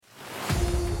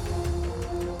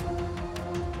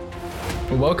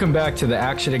Welcome back to the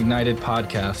Action Ignited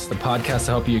podcast, the podcast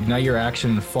to help you ignite your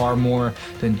action in far more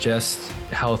than just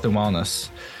health and wellness.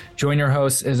 Join your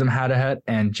hosts, Ism Hadahet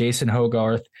and Jason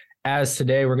Hogarth, as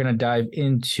today we're going to dive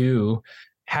into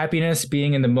happiness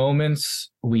being in the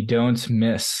moments we don't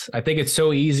miss. I think it's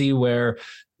so easy where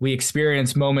we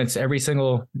experience moments every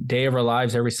single day of our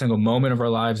lives, every single moment of our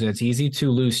lives, and it's easy to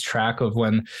lose track of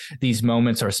when these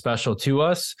moments are special to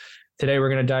us. Today, we're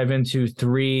going to dive into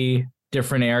 3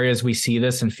 different areas we see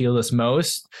this and feel this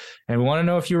most, and we want to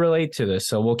know if you relate to this.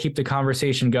 So we'll keep the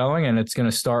conversation going, and it's going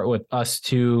to start with us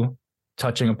 2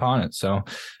 touching upon it. So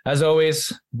as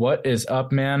always, what is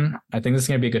up, man? I think this is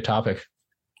going to be a good topic.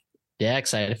 Yeah,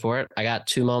 excited for it. I got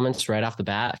 2 moments right off the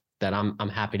bat that I'm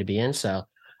happy to be in. So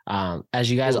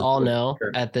as you guys all know,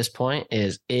 at this point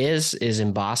is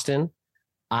in Boston.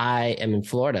 I am in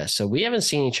Florida. So we haven't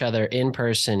seen each other in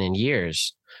person in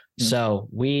years. So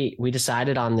we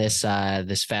decided on this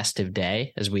festive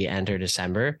day as we enter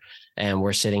December, and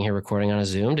we're sitting here recording on a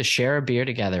Zoom to share a beer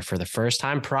together for the first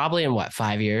time, probably in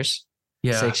 5 years?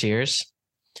 Yeah. 6 years?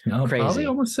 No, crazy. Probably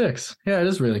almost 6. Yeah, it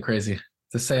is really crazy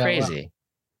to say.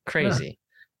 Crazy.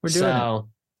 Yeah,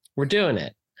 we're doing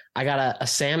it. I got a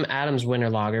Sam Adams Winter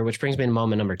Lager, which brings me to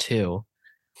moment number 2.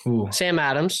 Ooh. Sam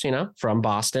Adams, from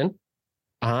Boston.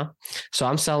 So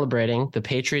I'm celebrating the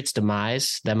Patriots'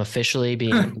 demise, them officially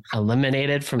being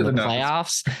eliminated from the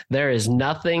playoffs. There is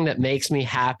nothing that makes me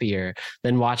happier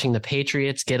than watching the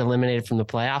Patriots get eliminated from the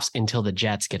playoffs until the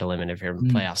Jets get eliminated from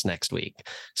the playoffs next week.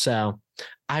 So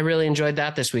I really enjoyed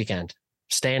that this weekend,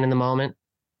 staying in the moment,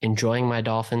 enjoying my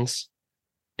Dolphins,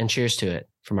 and cheers to it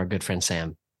from our good friend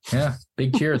Sam. Yeah,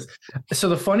 big cheers. So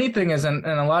the funny thing is, and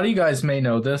a lot of you guys may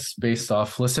know this based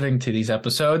off listening to these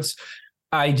episodes,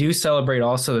 I do celebrate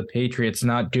also the Patriots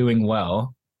not doing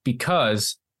well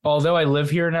because although I live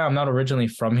here now, I'm not originally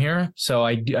from here. So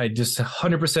I just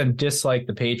 100% dislike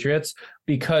the Patriots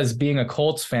because being a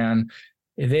Colts fan,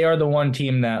 they are the one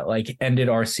team that ended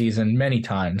our season many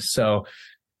times. So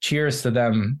cheers to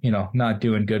them, not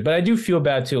doing good. But I do feel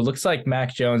bad too. It looks like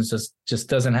Mac Jones just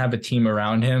doesn't have a team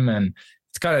around him, and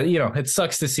it's kind of, it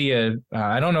sucks to see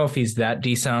I don't know if he's that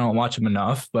decent. I don't watch him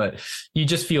enough, but you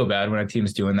just feel bad when a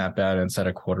team's doing that bad inside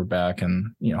a quarterback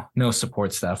and, no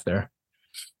support staff there.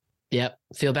 Yep.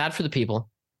 Feel bad for the people,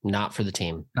 not for the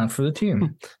team. Not for the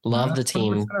team. Love the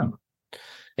team. 100%.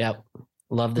 Yep.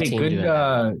 Love the team.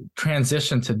 Good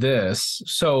transition to this.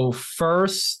 So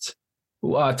first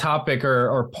topic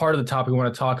or part of the topic we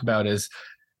want to talk about is,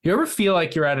 you ever feel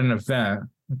like you're at an event,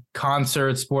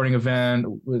 concert, sporting event,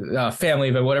 family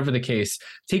event, whatever the case,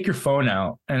 take your phone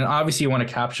out, and obviously you want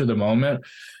to capture the moment.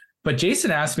 But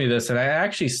Jason asked me this, and I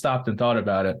actually stopped and thought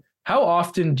about it. How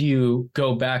often do you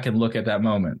go back and look at that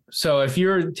moment? So if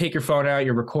take your phone out,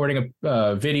 you're recording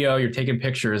a video, you're taking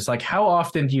pictures, how how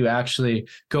do you actually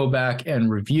go back and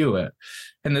review it?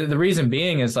 And the reason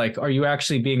being is are you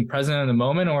actually being present in the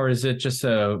moment, or is it just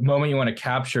a moment you want to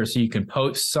capture so you can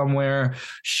post somewhere,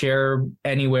 share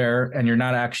anywhere, and you're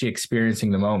not actually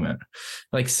experiencing the moment?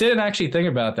 Sit and actually think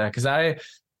about that, because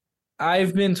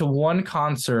I've been to one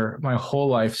concert my whole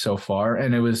life so far,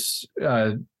 and it was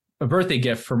a birthday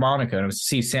gift for Monica, and it was to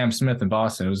see Sam Smith in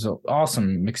Boston. It was an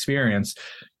awesome experience.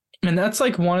 And that's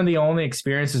one of the only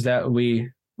experiences that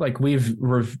we've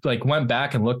went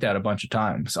back and looked at a bunch of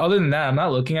times. Other than that, I'm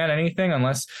not looking at anything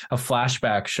unless a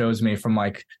flashback shows me from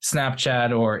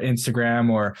Snapchat or Instagram,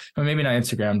 or maybe not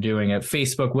Instagram doing it,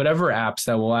 Facebook, whatever apps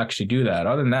that will actually do that.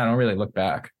 Other than that, I don't really look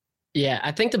back. Yeah,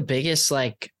 I think the biggest,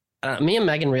 me and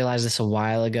Megan realized this a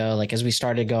while ago, as we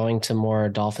started going to more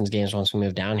Dolphins games once we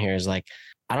moved down here, is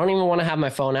I don't even want to have my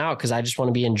phone out because I just want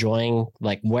to be enjoying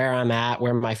where I'm at,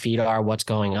 where my feet are, what's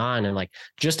going on, and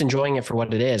just enjoying it for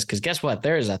what it is. Because guess what?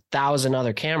 There's 1,000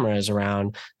 other cameras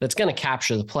around that's going to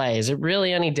capture the play. Is it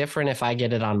really any different if I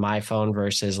get it on my phone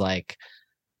versus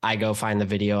I go find the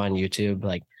video on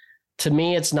YouTube? To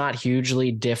me, it's not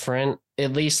hugely different,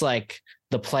 at least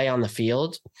the play on the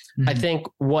field. Mm-hmm. I think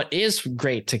what is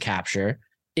great to capture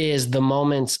is the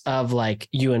moments of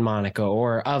you and Monica,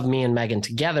 or of me and Megan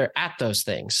together at those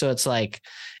things. So it's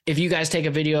if you guys take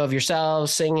a video of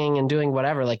yourselves singing and doing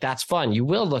whatever, that's fun. You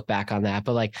will look back on that.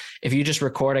 But if you just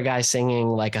record a guy singing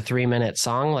a 3-minute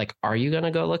song, are you going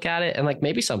to go look at it? And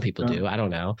maybe some people do, I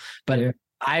don't know. But yeah.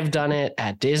 I've done it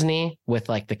at Disney with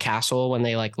the castle when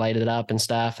they light it up and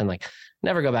stuff, and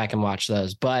never go back and watch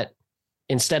those. But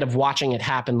instead of watching it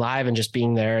happen live and just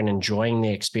being there and enjoying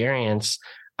the experience,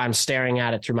 I'm staring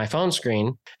at it through my phone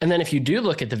screen. And then if you do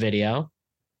look at the video,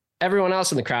 everyone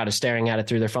else in the crowd is staring at it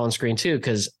through their phone screen too,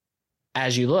 because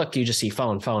as you look, you just see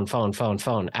phone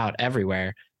out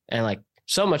everywhere. And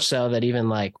so much so that even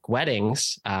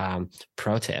weddings,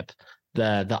 pro tip,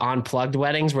 the unplugged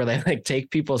weddings where they like take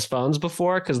people's phones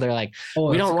before because they're like,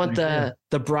 we don't want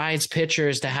the bride's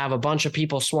pictures to have a bunch of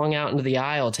people swung out into the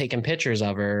aisle taking pictures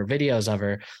of her, videos of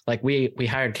her. Like we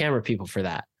hired camera people for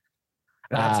that.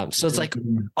 So it's like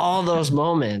all those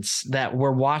moments that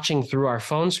we're watching through our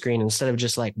phone screen instead of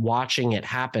just like watching it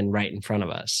happen right in front of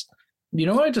us. You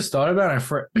know what I just thought about?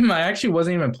 I actually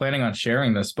wasn't even planning on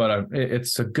sharing this, but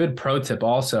it's a good pro tip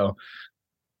also.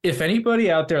 If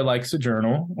anybody out there likes a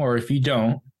journal, or if you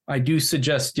don't, I do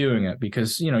suggest doing it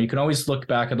because, you can always look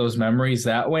back at those memories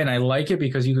that way. And I like it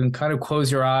because you can kind of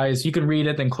close your eyes. You can read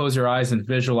it, then close your eyes and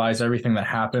visualize everything that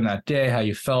happened that day, how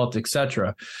you felt,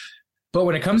 etc. But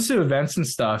when it comes to events and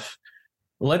stuff,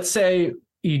 let's say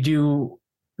you do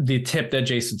the tip that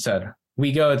Jason said.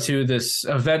 We go to this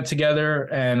event together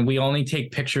and we only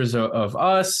take pictures of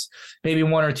us, maybe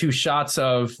 1 or 2 shots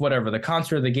of whatever, the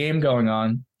concert or the game going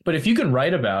on. But if you can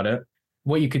write about it,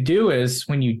 what you could do is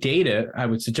when you date it, I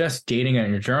would suggest dating it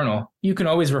in your journal. You can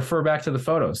always refer back to the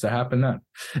photos that happened then.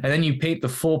 And then you paint the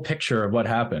full picture of what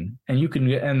happened. And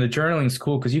the journaling's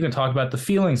cool because you can talk about the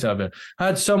feelings of it. I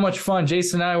had so much fun.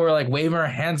 Jason and I were like waving our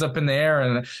hands up in the air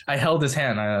and I held his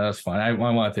hand. That was fun. I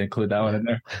wanted to include that one in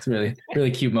there. It's a really,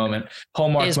 really cute moment.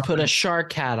 Hallmark. Put a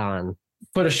shark hat on.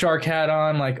 Put a shark hat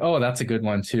on. Like, oh, that's a good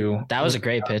one too. That was a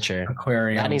great picture.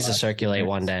 Aquarium. That needs to circulate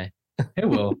one day. It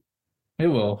will. It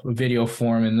will video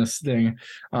form in this thing.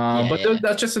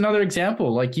 That's just another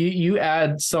example. Like you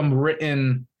add some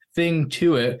written thing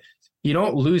to it. You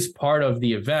don't lose part of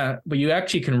the event, but you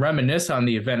actually can reminisce on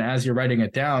the event as you're writing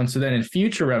it down. So then in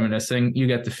future reminiscing, you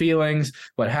get the feelings,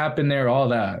 what happened there, all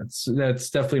that.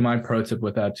 That's definitely my pro tip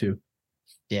with that too.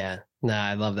 Yeah, no,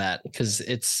 I love that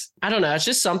because I don't know. It's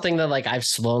just something that like I've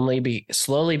slowly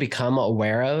become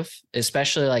aware of,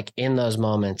 especially like in those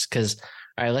moments. Cause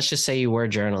all right, let's just say you were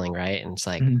journaling, right? And it's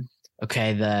like,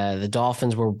 okay, the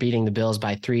Dolphins were beating the Bills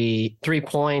by three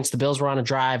points. The Bills were on a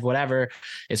drive, whatever.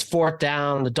 It's 4th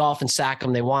down. The Dolphins sack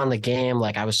them. They won the game.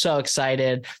 Like I was so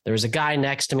excited. There was a guy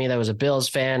next to me that was a Bills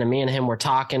fan, and me and him were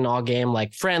talking all game,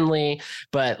 like friendly,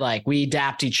 but like we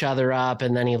dapped each other up,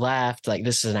 and then he left. Like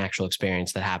this is an actual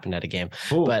experience that happened at a game.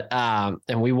 Ooh. But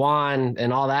and we won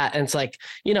and all that. And it's like,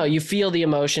 you feel the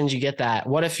emotions, you get that.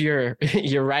 What if you're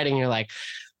writing, you're like,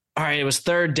 all right, it was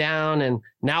 3rd down and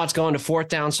now it's going to 4th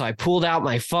down. So I pulled out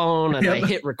my phone and I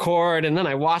hit record and then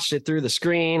I watched it through the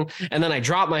screen and then I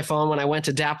dropped my phone when I went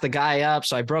to dap the guy up.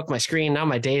 So I broke my screen. Now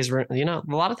my days were, a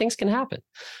lot of things can happen,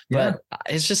 but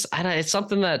it's just, it's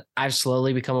something that I've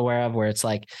slowly become aware of where it's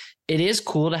like, it is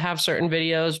cool to have certain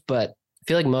videos, but I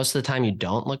feel like most of the time you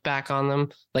don't look back on them.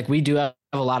 Like we do have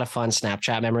a lot of fun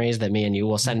Snapchat memories that me and you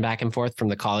will send back and forth from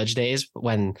the college days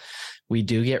when we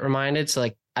do get reminded. So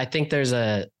like, I think there's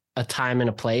a time and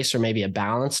a place or maybe a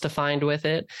balance to find with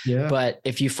it. Yeah. But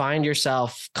if you find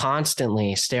yourself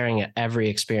constantly staring at every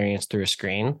experience through a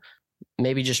screen,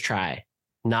 maybe just try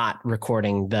not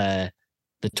recording the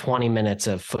 20 minutes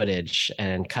of footage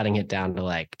and cutting it down to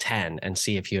like 10 and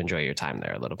see if you enjoy your time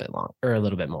there a little bit long or a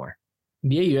little bit more.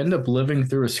 Yeah, you end up living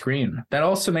through a screen. That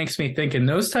also makes me think in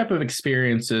those type of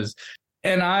experiences,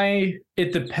 and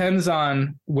it depends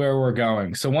on where we're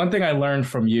going. So one thing I learned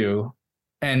from you,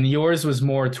 and yours was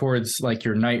more towards like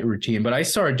your night routine, but I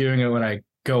started doing it when I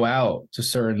go out to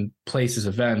certain places,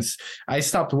 events. I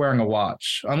stopped wearing a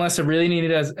watch unless I really need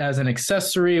it as an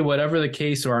accessory, whatever the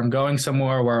case, or I'm going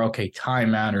somewhere where, okay, time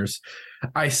matters.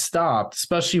 I stopped,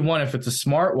 especially if it's a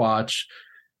smartwatch.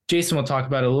 Jason will talk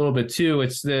about it a little bit too.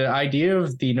 It's the idea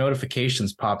of the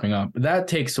notifications popping up. That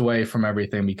takes away from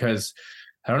everything because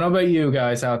I don't know about you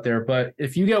guys out there, but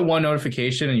if you get one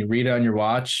notification and you read it on your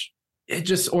watch, it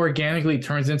just organically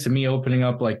turns into me opening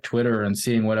up like Twitter and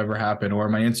seeing whatever happened or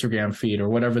my Instagram feed or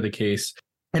whatever the case.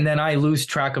 And then I lose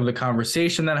track of the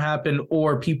conversation that happened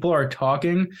or people are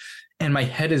talking and my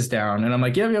head is down and I'm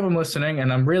like, yeah, I'm listening.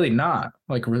 And I'm really not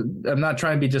like, I'm not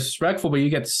trying to be disrespectful, but you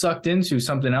get sucked into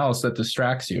something else that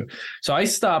distracts you. So I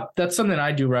stopped. That's something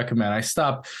I do recommend. I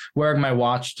stopped wearing my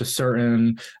watch to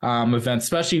certain events,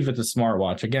 especially if it's a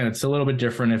smartwatch. Again, it's a little bit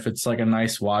different if it's like a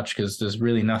nice watch because there's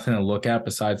really nothing to look at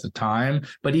besides the time.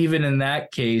 But even in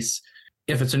that case,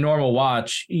 if it's a normal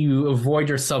watch, you avoid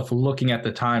yourself looking at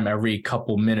the time every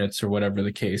couple minutes or whatever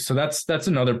the case. So that's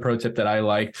another pro tip that I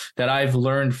like that I've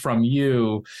learned from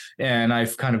you and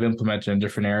I've kind of implemented in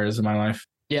different areas of my life.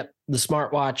 Yep. The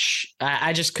smartwatch,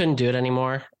 I just couldn't do it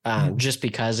anymore just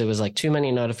because it was like too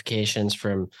many notifications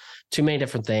from too many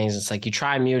different things. It's like you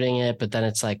try muting it, but then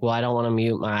it's like, well, I don't want to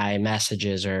mute my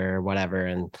messages or whatever.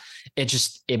 And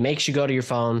it makes you go to your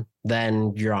phone,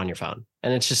 then you're on your phone.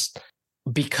 And it's just,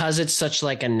 because it's such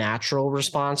like a natural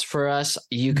response for us,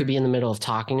 you could be in the middle of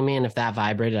talking to me, and if that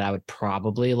vibrated, I would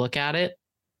probably look at it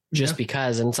just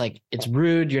because. And it's like, it's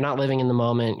rude. You're not living in the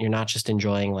moment. You're not just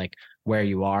enjoying like where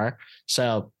you are.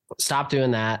 So stop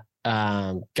doing that.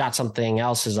 Got something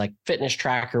else is like fitness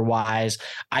tracker wise.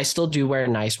 I still do wear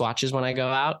nice watches when I go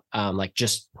out. Like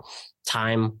just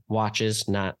time watches,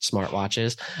 not smart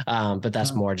watches. But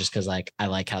that's more just because like I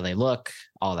like how they look,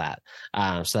 all that.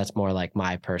 So that's more like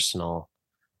my personal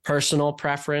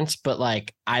preference, but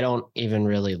like I don't even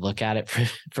really look at it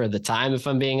for the time, if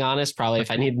I'm being honest. Probably if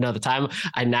I need to know the time,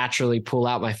 I naturally pull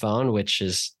out my phone, which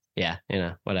is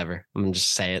whatever. I'm gonna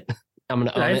just say it. I'm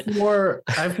gonna own it.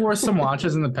 I've wore some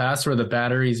watches in the past where the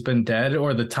battery's been dead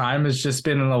or the time has just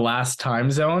been in the last time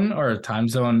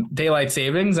zone daylight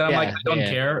savings. And I'm like, I don't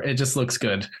care. It just looks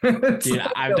good. Dude,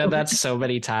 I've done that so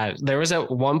many times. There was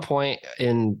at one point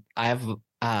I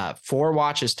have 4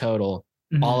 watches total.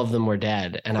 Mm-hmm. All of them were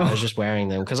dead, and I was just wearing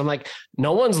them because I'm like,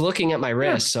 no one's looking at my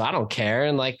wrist, so I don't care.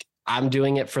 And like, I'm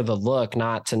doing it for the look,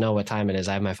 not to know what time it is.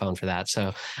 I have my phone for that.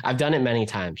 So I've done it many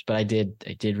times, but I did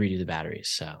redo the batteries.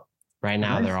 So right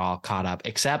now they're all caught up,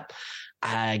 except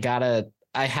I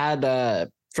had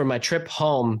for my trip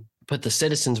home, put the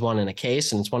Citizens one in a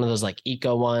case, and it's one of those like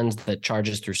eco ones that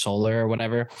charges through solar or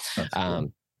whatever. That's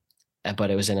cool. But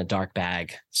it was in a dark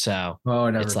bag. So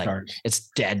it's like, it's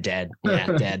dead.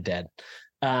 Yeah, dead.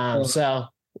 So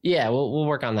yeah, we'll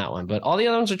work on that one, but all the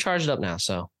other ones are charged up now.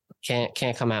 So can't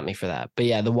come at me for that. But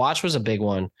yeah, the watch was a big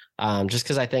one. Just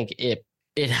cause I think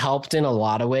it helped in a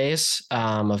lot of ways,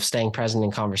 of staying present in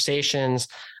conversations.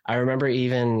 I remember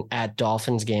even at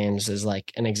Dolphins games as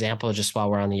like an example, just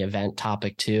while we're on the event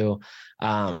topic too,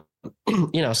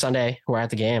 Sunday we're at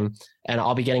the game and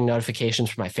I'll be getting notifications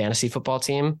from my fantasy football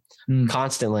team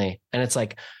constantly. And it's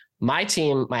like my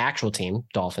team, my actual team,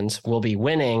 Dolphins, will be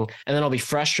winning. And then I'll be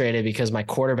frustrated because my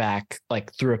quarterback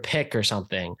like threw a pick or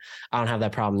something. I don't have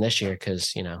that problem this year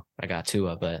because, I got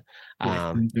Tua, but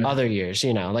other years,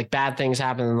 like bad things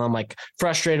happen. And I'm like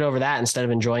frustrated over that instead of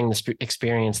enjoying the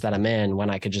experience that I'm in when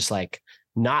I could just like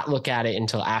not look at it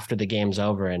until after the game's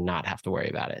over and not have to worry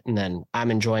about it. And then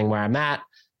I'm enjoying where I'm at.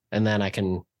 And then I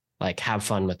can like have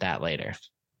fun with that later.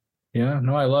 Yeah,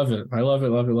 no, I love it. I love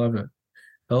it.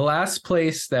 The last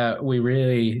place that we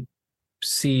really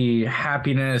see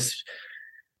happiness,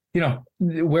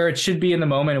 where it should be in the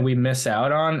moment and we miss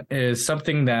out on is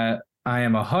something that I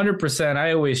am 100%.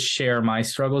 I always share my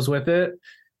struggles with it.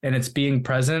 And it's being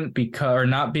present or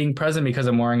not being present because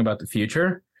I'm worrying about the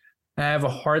future. I have a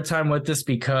hard time with this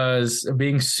because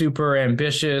being super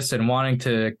ambitious and wanting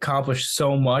to accomplish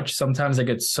so much, sometimes I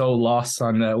get so lost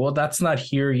on that's not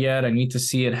here yet. I need to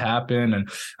see it happen. And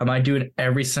am I doing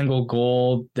every single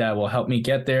goal that will help me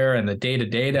get there and the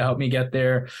day-to-day to help me get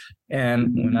there?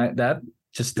 And when that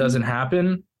just doesn't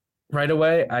happen right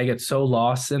away, I get so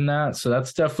lost in that. So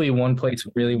that's definitely one place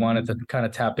we really wanted to kind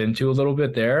of tap into a little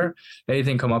bit there.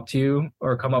 Anything come up to you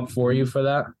or come up for you for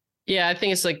that? Yeah, I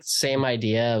think it's like the same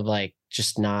idea of like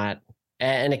just not,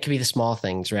 and it could be the small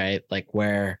things, right? Like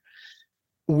where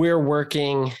we're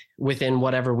working within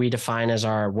whatever we define as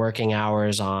our working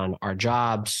hours on our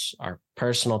jobs, our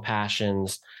personal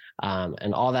passions,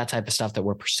 and all that type of stuff that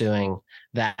we're pursuing,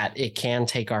 that it can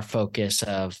take our focus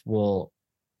of, well,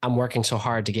 I'm working so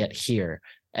hard to get here.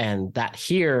 And that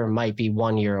here might be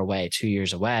 1 year away, 2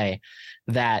 years away,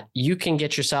 that you can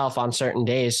get yourself on certain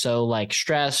days so like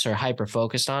stressed or hyper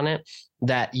focused on it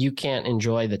that you can't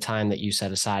enjoy the time that you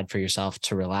set aside for yourself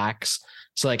to relax.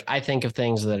 So like I think of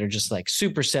things that are just like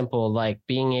super simple, like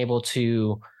being able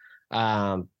to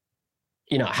have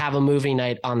a movie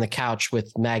night on the couch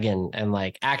with Megan and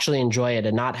like actually enjoy it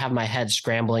and not have my head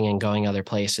scrambling and going other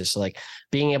places. So like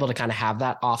being able to kind of have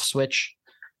that off switch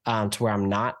to where I'm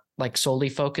not like solely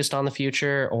focused on the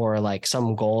future or like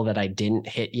some goal that I didn't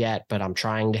hit yet, but I'm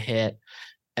trying to hit,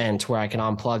 and to where I can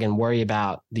unplug and worry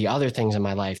about the other things in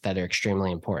my life that are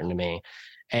extremely important to me.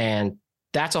 And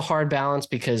that's a hard balance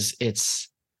because it's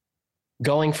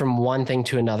going from one thing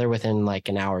to another within like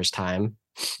an hour's time.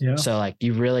 Yeah. So like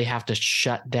you really have to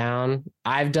shut down.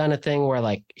 I've done a thing where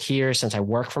like here, since I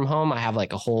work from home, I have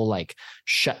like a whole like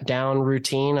shut down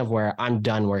routine of where I'm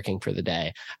done working for the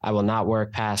day. I will not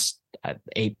work past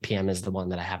 8 p.m. is the one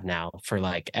that I have now for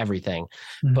like everything.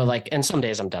 Mm-hmm. But like, and some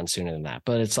days I'm done sooner than that,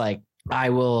 but it's like, I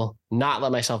will not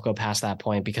let myself go past that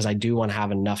point because I do want to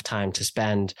have enough time to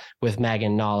spend with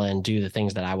Megan, Nala, and do the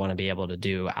things that I want to be able to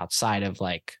do outside of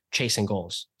like chasing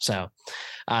goals. So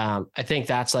I think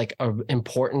that's like an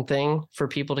important thing for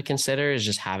people to consider, is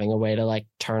just having a way to like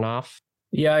turn off.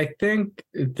 Yeah, I think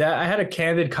that I had a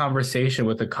candid conversation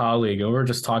with a colleague, and we were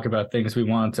just talking about things we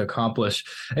wanted to accomplish.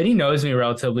 And he knows me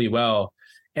relatively well.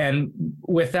 And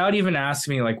without even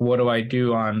asking me, like, what do I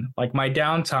do on like my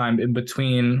downtime in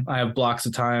between? I have blocks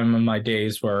of time in my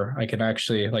days where I can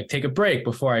actually like take a break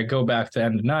before I go back to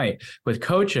end of night with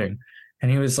coaching. And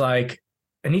he was like,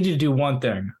 I need you to do one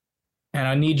thing, and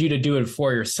I need you to do it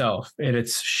for yourself. And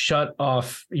it's shut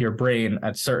off your brain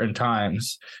at certain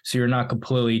times so you're not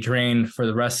completely drained for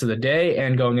the rest of the day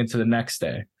and going into the next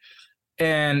day.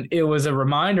 And it was a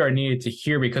reminder I needed to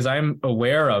hear because I'm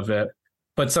aware of it,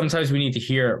 but sometimes we need to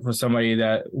hear it from somebody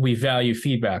that we value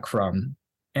feedback from.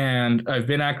 And I've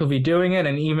been actively doing it.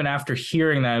 And even after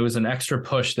hearing that, it was an extra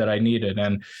push that I needed.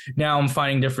 And now I'm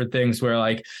finding different things where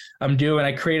like I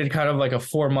created kind of like a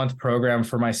 4-month program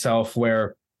for myself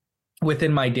where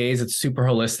within my days, it's super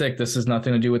holistic. This has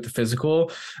nothing to do with the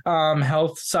physical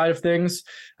health side of things.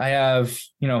 I have,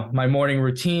 my morning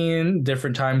routine,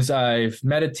 different times I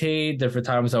meditate, different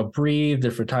times I'll breathe,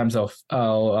 different times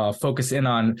I'll focus in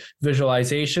on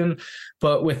visualization.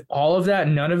 But with all of that,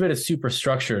 none of it is super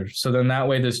structured. So then that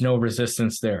way there's no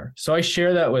resistance there. So I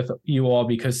share that with you all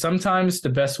because sometimes the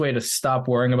best way to stop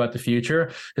worrying about the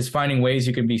future is finding ways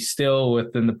you can be still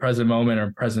within the present moment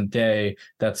or present day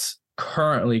that's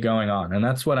currently going on. And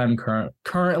that's what I'm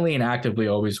currently and actively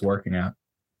always working at.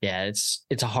 Yeah,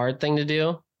 it's a hard thing to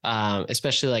do.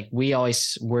 Especially like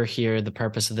we're here. The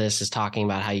purpose of this is talking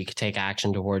about how you can take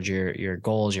action towards your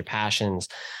goals, your passions.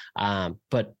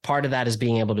 But part of that is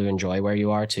being able to enjoy where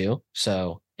you are too.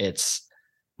 So it's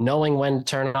knowing when to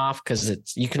turn it off because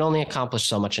you can only accomplish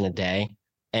so much in a day.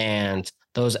 And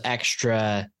those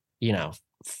extra,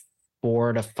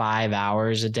 4 to 5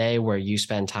 hours a day where you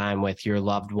spend time with your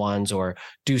loved ones or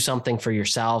do something for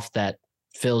yourself that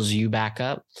fills you back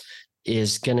up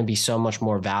is going to be so much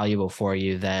more valuable for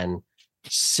you than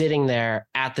sitting there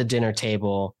at the dinner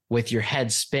table with your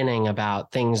head spinning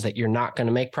about things that you're not going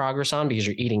to make progress on because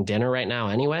you're eating dinner right now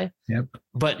anyway. Yep.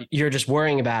 But you're just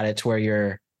worrying about it to where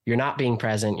you're not being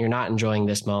present, you're not enjoying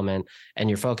this moment,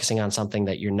 and you're focusing on something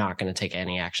that you're not going to take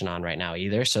any action on right now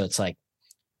either. So it's like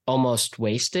almost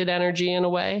wasted energy in a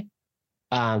way,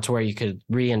 to where you could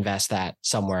reinvest that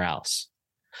somewhere else.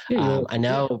 I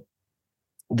know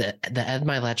the Ed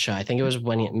Milet show, I think it was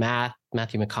when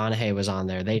Matthew McConaughey was on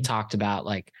there, they talked about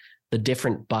like the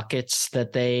different buckets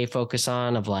that they focus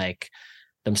on of like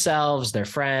themselves, their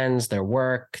friends, their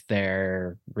work,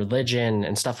 their religion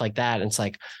and stuff like that. And it's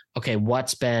like, okay,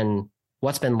 what's been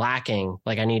lacking?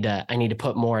 Like I need to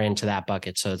put more into that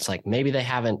bucket. So it's like, maybe they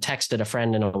haven't texted a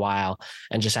friend in a while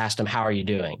and just asked them, how are you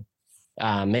doing?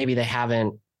 Maybe they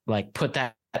haven't like put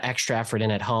that extra effort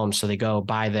in at home. So they go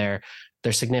buy their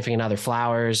significant other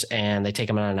flowers and they take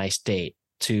them on a nice date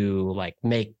to like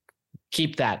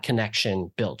keep that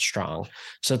connection built strong.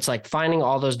 So it's like finding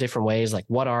all those different ways, like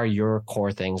what are your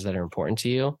core things that are important to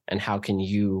you and how can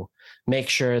you make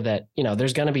sure that,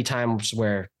 there's going to be times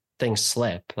where things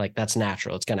slip. Like that's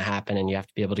natural. It's going to happen. And you have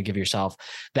to be able to give yourself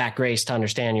that grace to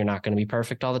understand you're not going to be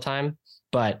perfect all the time.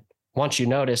 But once you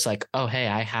notice like, oh, hey,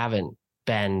 I haven't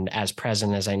been as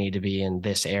present as I need to be in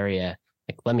this area,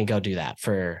 like, let me go do that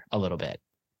for a little bit.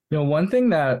 One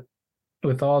thing that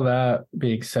with all that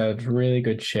being said, really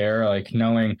good share, like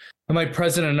knowing, am I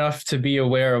present enough to be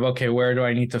aware of, okay, where do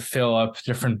I need to fill up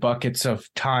different buckets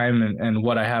of time and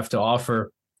what I have to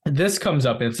offer? This comes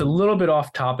up, it's a little bit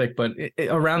off topic, but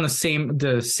around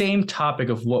the same topic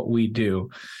of what we do.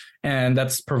 And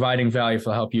that's providing value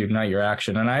to help you ignite your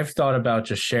action. And I've thought about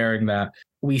just sharing that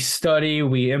we study,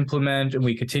 we implement, and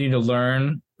we continue to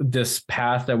learn this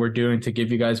path that we're doing to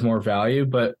give you guys more value,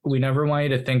 but we never want you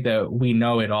to think that we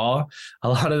know it all. A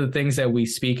lot of the things that we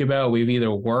speak about, we've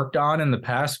either worked on in the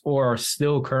past or are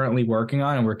still currently working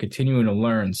on, and we're continuing to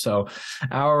learn. So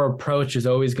our approach is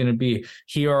always going to be,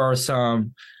 here are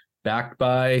some backed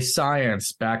by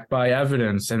science, backed by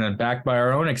evidence, and then backed by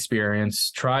our own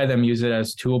experience. Try them, use it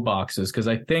as toolboxes. Because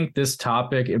I think this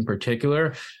topic in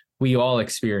particular, we all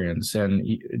experience, and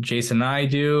Jason and I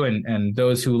do, and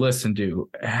those who listen do.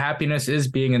 Happiness is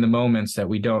being in the moments that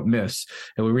we don't miss.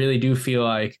 And we really do feel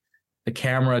like the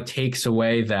camera takes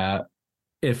away that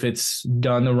if it's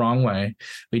done the wrong way.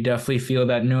 We definitely feel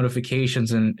that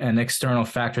notifications and external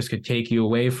factors could take you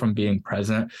away from being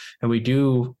present. And we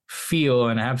do feel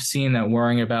and have seen that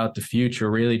worrying about the future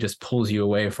really just pulls you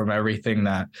away from everything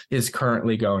that is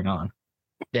currently going on.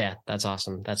 Yeah, that's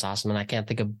awesome. That's awesome. And I can't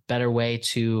think of a better way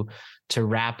to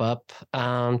wrap up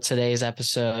today's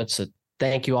episode. So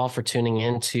thank you all for tuning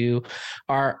in to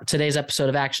today's episode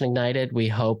of Action Ignited. We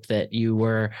hope that you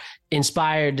were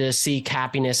inspired to seek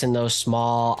happiness in those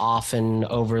small, often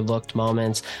overlooked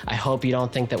moments. I hope you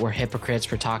don't think that we're hypocrites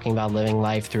for talking about living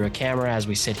life through a camera as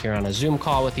we sit here on a Zoom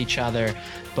call with each other,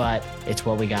 but it's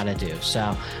what we got to do.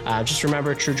 So just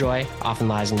remember, true joy often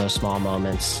lies in those small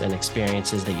moments and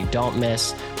experiences that you don't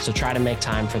miss. So try to make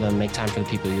time for them, make time for the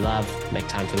people you love, make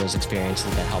time for those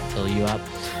experiences that help fill you up.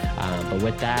 But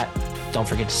with that, don't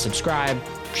forget to subscribe,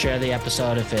 share the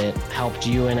episode if it helped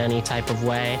you in any type of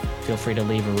way. Feel free to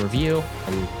leave a review.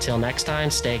 Until next time,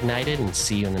 stay ignited and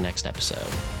see you in the next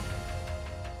episode.